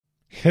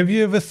Have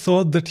you ever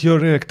thought that your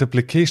React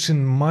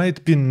application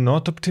might be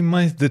not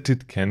optimized that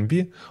it can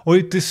be, or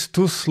it is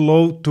too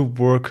slow to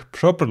work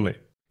properly?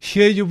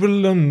 Here you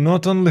will learn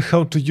not only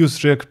how to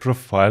use React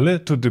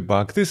Profiler to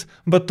debug this,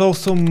 but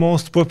also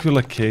most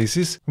popular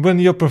cases when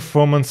your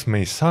performance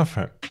may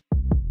suffer.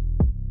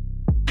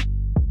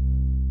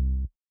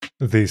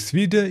 This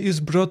video is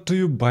brought to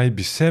you by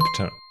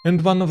Biceptor,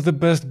 and one of the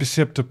best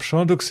Biceptor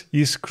products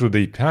is CRUD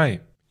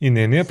API. In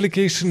any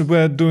application we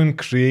are doing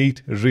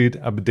create, read,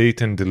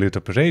 update and delete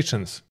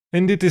operations,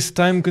 and it is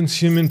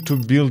time-consuming to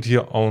build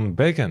your own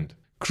backend.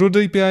 CRUD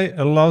API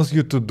allows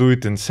you to do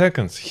it in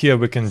seconds. Here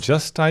we can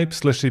just type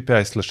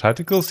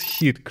 /API/articles,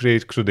 hit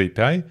create CRUD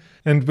API,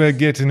 and we're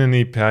getting an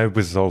API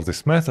with all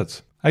these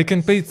methods. I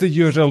can paste the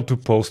URL to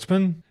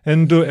Postman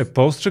and do a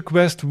post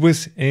request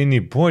with any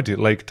body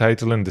like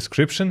title and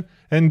description,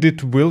 and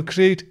it will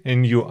create a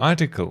new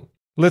article.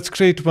 Let's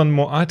create one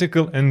more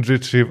article and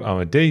retrieve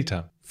our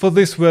data. For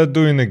this we are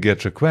doing a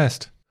GET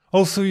request.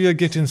 Also we are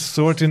getting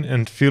sorting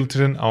and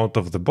filtering out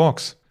of the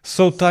box.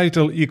 So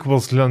title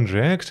equals learn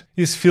React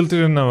is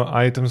filtering our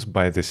items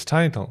by this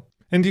title.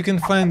 And you can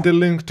find the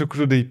link to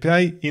CRUD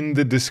API in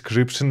the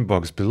description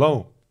box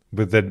below.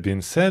 With that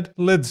being said,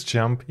 let's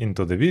jump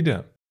into the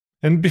video.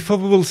 And before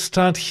we will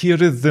start,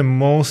 here is the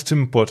most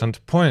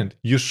important point.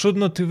 You should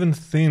not even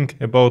think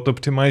about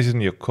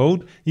optimizing your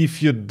code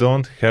if you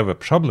don't have a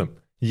problem.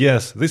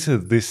 Yes, this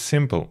is this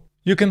simple.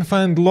 You can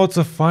find lots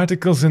of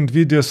articles and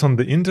videos on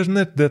the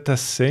internet that are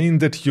saying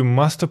that you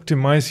must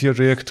optimize your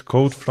React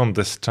code from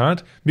the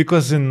start,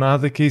 because in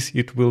other case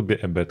it will be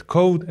a bad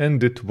code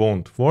and it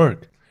won't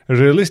work.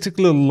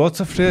 Realistically, lots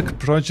of React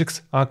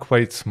projects are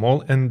quite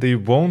small and they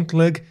won't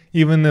lag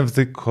even if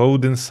the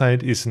code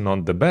inside is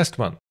not the best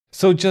one.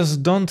 So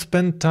just don't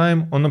spend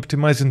time on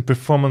optimizing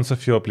performance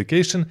of your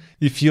application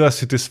if you are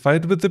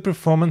satisfied with the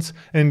performance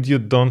and you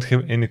don't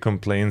have any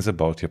complaints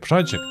about your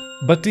project.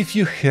 But if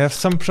you have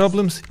some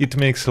problems, it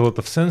makes a lot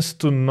of sense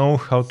to know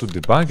how to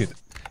debug it.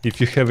 If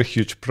you have a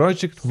huge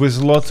project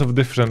with lots of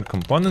different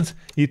components,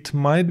 it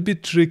might be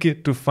tricky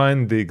to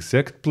find the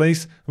exact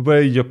place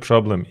where your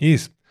problem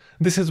is.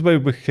 This is why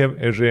we have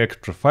a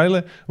React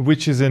Profiler,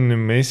 which is an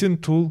amazing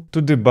tool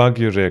to debug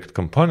your React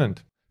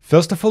component.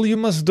 First of all, you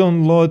must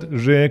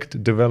download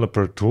React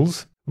Developer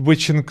Tools,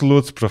 which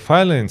includes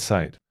Profiler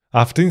inside.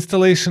 After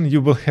installation,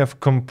 you will have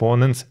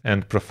Components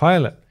and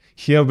Profiler.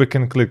 Here we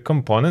can click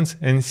Components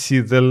and see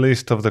the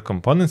list of the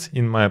components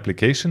in my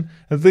application.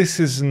 This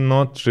is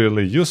not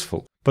really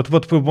useful, but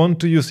what we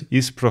want to use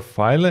is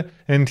Profiler,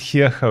 and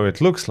here how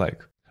it looks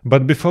like.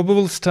 But before we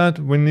will start,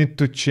 we need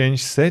to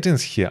change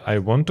settings here. I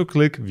want to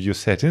click View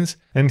Settings,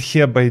 and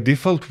here by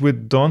default we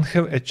don't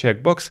have a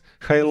checkbox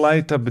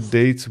Highlight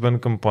Updates when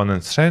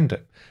components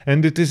render,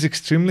 and it is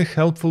extremely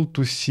helpful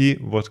to see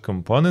what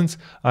components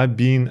are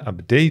being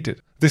updated.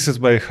 This is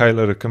why I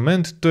highly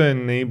recommend to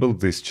enable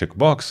this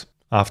checkbox.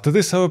 After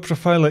this, our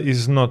Profiler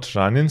is not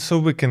running, so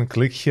we can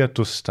click here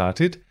to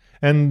start it,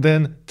 and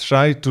then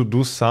try to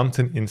do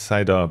something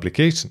inside our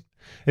application.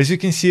 As you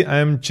can see, I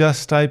am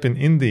just typing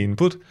in the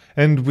input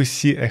and we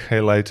see a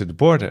highlighted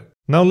border.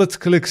 Now let's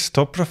click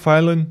Stop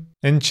Profiling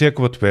and check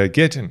what we are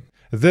getting.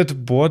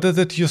 That border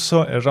that you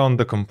saw around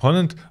the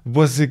component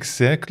was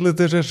exactly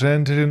the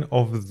re-rendering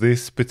of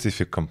this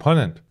specific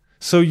component.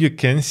 So you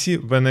can see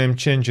when I am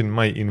changing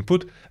my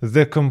input,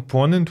 the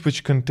component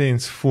which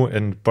contains foo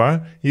and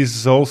bar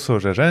is also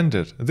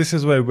re-rendered. This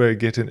is why we are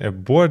getting a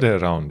border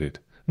around it.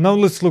 Now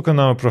let's look on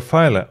our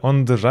Profiler.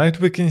 On the right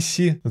we can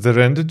see the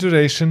render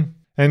duration.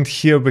 And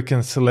here we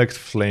can select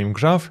Flame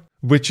Graph,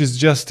 which is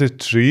just a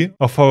tree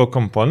of our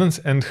components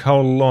and how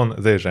long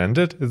they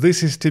rendered.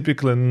 This is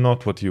typically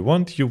not what you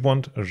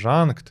want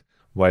ranked.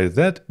 Why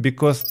that?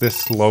 Because the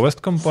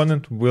slowest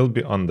component will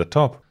be on the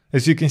top.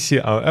 As you can see,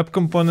 our app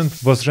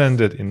component was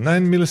rendered in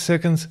 9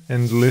 milliseconds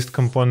and list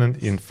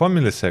component in 4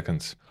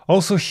 milliseconds.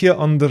 Also here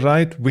on the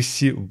right we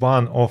see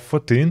 1 of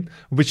 14,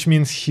 which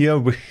means here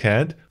we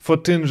had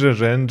 14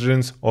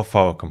 re-renderings of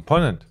our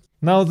component.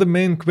 Now the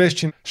main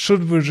question,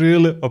 should we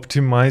really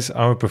optimize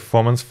our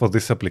performance for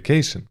this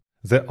application?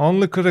 The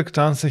only correct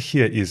answer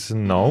here is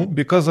no,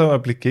 because our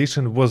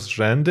application was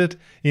rendered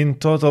in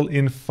total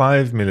in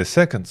 5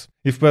 milliseconds.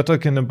 If we're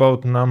talking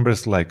about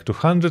numbers like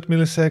 200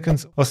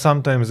 milliseconds or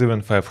sometimes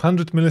even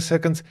 500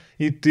 milliseconds,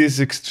 it is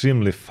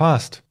extremely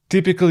fast.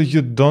 Typically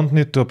you don't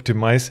need to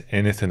optimize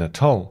anything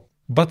at all.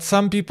 But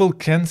some people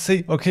can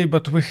say, okay,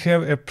 but we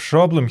have a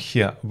problem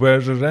here, we're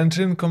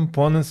rendering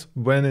components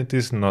when it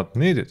is not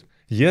needed.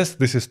 Yes,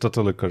 this is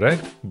totally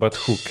correct, but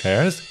who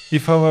cares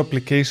if our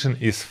application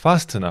is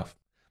fast enough?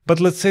 But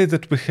let's say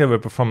that we have a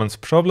performance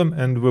problem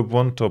and we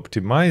want to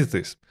optimize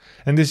this.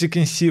 And as you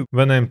can see,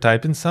 when I'm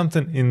typing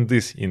something in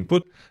this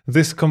input,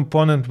 this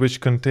component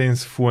which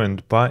contains foo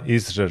and bar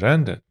is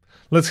re-rendered.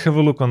 Let's have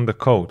a look on the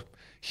code.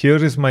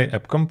 Here is my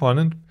app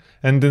component,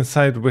 and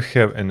inside we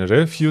have an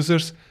array of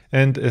users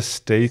and a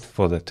state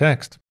for the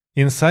text.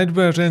 Inside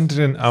we are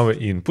rendering our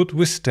input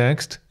with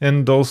text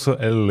and also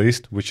a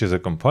list, which is a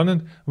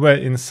component where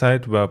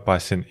inside we are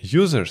passing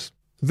users.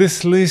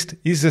 This list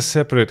is a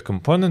separate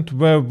component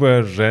where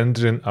we're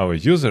rendering our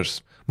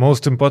users.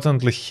 Most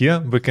importantly here,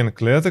 we can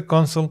clear the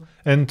console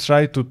and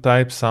try to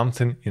type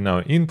something in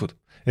our input.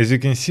 As you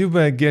can see,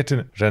 we're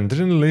getting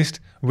rendering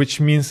list,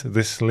 which means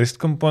this list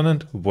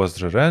component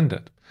was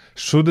re-rendered.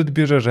 Should it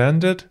be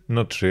re-rendered?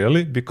 Not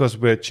really, because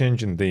we're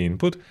changing the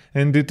input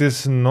and it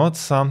is not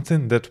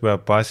something that we're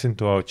passing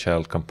to our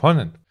child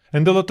component.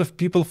 And a lot of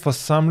people for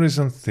some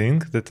reason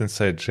think that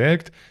inside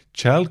React,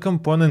 child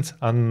components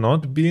are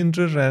not being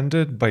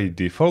re-rendered by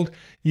default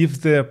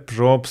if their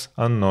props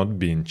are not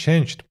being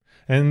changed.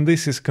 And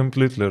this is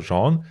completely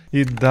wrong,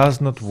 it does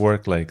not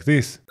work like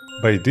this.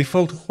 By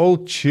default,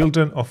 all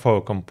children of our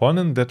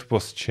component that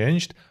was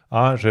changed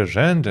are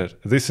re-rendered.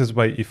 This is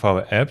why if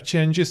our app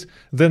changes,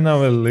 then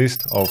our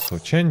list also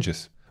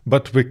changes.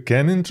 But we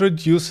can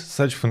introduce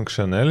such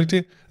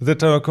functionality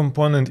that our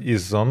component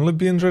is only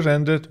being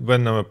re-rendered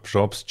when our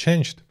props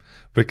changed.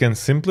 We can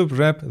simply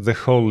wrap the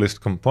whole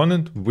list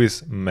component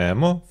with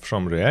memo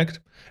from React,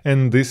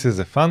 and this is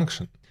a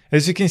function.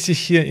 As you can see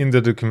here in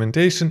the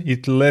documentation,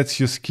 it lets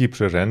you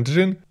skip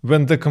re-rendering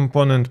when the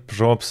component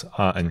props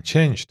are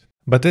unchanged.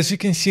 But as you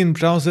can see in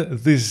browser,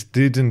 this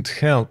didn't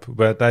help.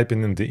 We're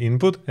typing in the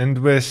input and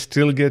we're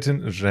still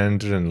getting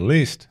rendering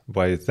list.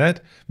 Why is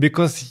that?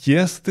 Because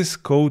yes, this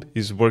code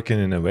is working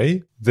in a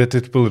way that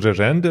it will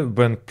re-render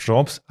when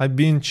props are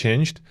being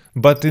changed,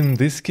 but in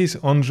this case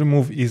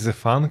onRemove is a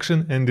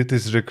function and it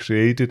is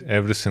recreated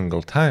every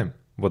single time.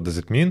 What does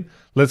it mean?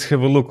 Let's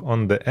have a look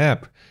on the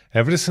app.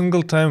 Every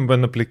single time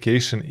when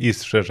application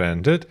is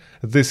re-rendered,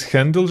 this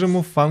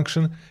handleRemove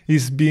function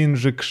is being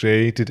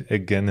recreated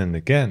again and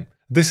again.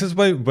 This is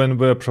why when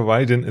we're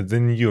providing the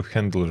new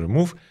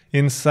handleRemove,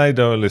 inside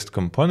our list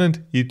component,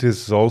 it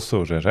is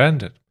also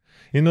re-rendered.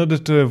 In order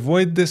to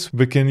avoid this,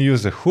 we can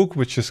use a hook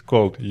which is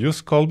called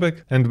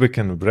useCallback, and we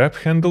can wrap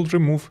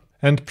handleRemove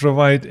and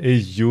provide a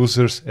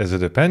users as a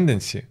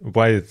dependency.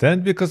 Why is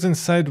that? Because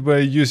inside we're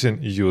using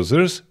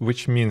users,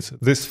 which means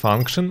this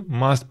function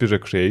must be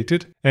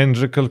recreated and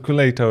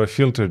recalculate our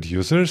filtered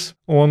users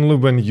only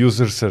when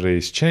users array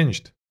is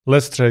changed.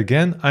 Let's try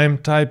again. I'm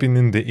typing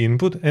in the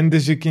input and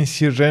as you can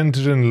see,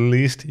 rendering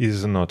list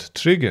is not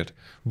triggered,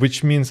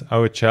 which means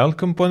our child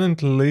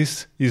component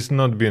list is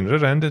not being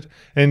re-rendered,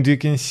 and you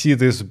can see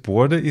this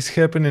border is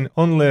happening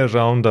only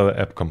around our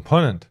app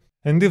component.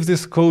 And if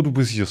this code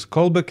with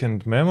useCallback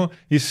and memo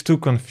is too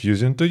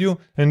confusing to you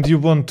and you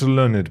want to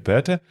learn it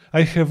better,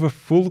 I have a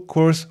full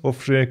course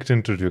of React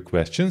interview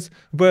questions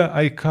where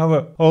I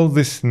cover all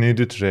this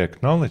needed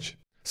React knowledge.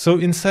 So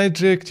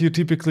inside React, you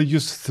typically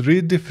use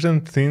 3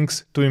 different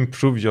things to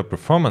improve your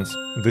performance.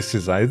 This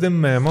is either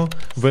memo,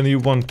 when you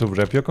want to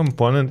wrap your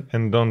component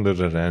and only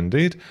re-render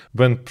it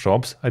when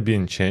props are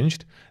being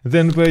changed.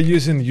 Then we're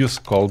using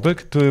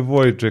useCallback to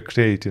avoid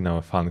recreating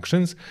our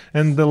functions.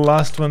 And the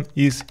last one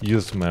is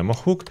useMemo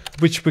hook,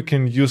 which we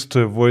can use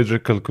to avoid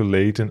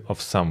recalculating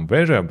of some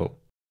variable.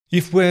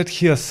 If we add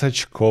here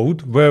such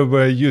code where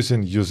we're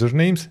using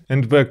usernames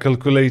and we're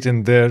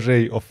calculating the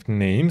array of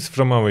names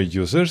from our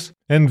users,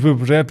 and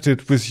we've wrapped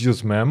it with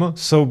useMemo,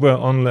 so we're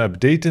only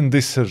updating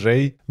this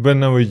array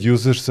when our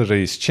users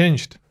array is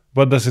changed.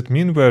 What does it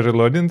mean? We're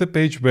reloading the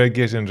page, we're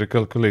getting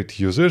recalculate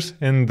users,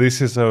 and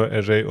this is our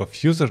array of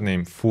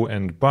username, foo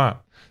and bar.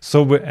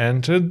 So we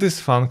entered this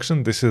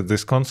function, this is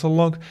this console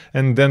log,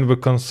 and then we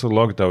console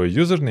logged our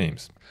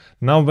usernames.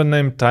 Now when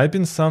I'm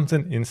typing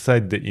something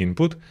inside the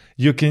input,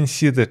 you can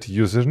see that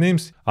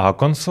usernames are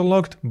console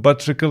logged, but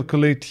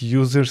recalculate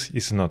users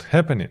is not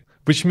happening,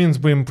 which means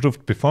we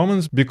improved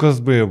performance because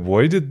we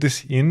avoided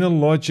this inner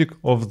logic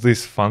of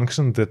this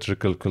function that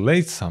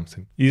recalculates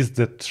something. Is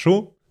that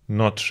true?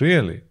 Not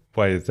really.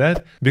 Why is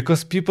that?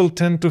 Because people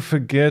tend to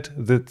forget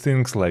that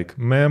things like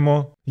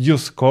memo,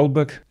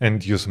 useCallback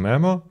and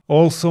useMemo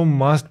also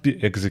must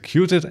be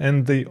executed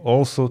and they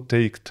also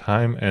take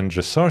time and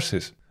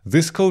resources.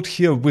 This code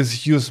here with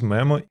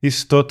useMemo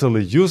is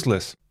totally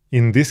useless.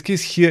 In this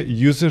case here,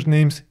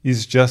 usernames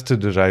is just a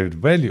derived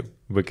value.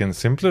 We can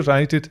simply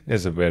write it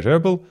as a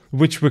variable,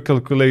 which we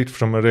calculate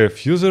from array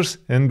of users,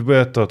 and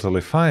we're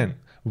totally fine.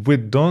 We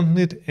don't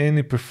need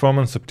any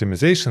performance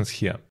optimizations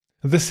here.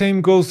 The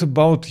same goes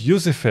about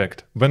useEffect.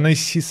 When I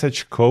see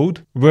such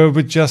code where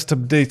we just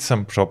update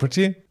some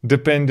property,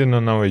 depending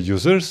on our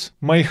users,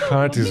 my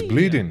heart is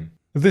bleeding.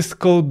 This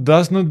code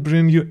does not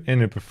bring you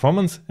any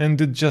performance and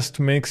it just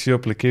makes your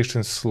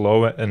application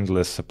slower and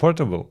less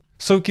supportable.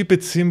 So keep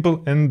it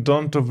simple and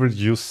don't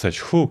overuse such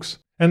hooks.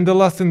 And the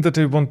last thing that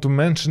I want to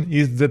mention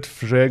is that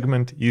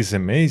fragment is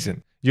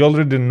amazing. You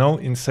already know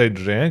inside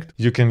React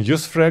you can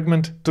use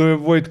fragment to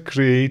avoid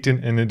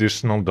creating an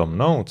additional DOM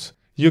nodes.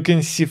 You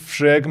can see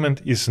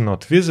fragment is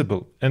not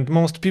visible and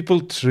most people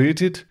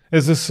treat it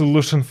as a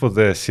solution for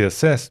their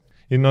CSS.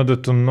 In order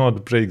to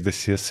not break the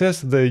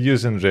CSS, they're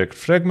using React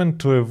fragment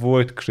to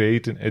avoid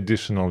creating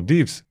additional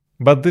divs.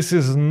 But this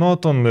is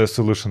not only a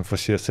solution for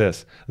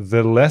CSS.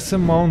 The less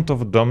amount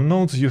of DOM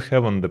nodes you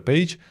have on the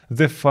page,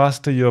 the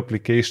faster your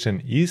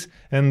application is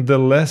and the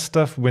less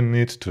stuff we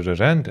need to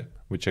re-render,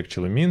 which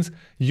actually means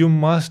you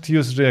must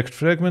use React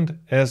fragment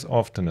as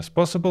often as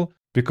possible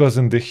because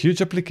in the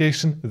huge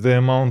application, the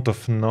amount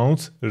of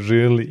nodes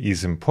really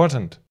is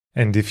important.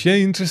 And if you're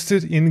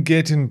interested in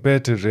getting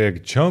better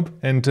React job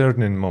and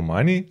earning more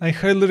money, I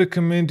highly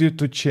recommend you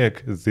to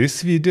check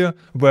this video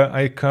where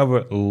I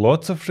cover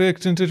lots of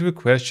React interview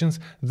questions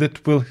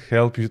that will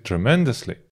help you tremendously.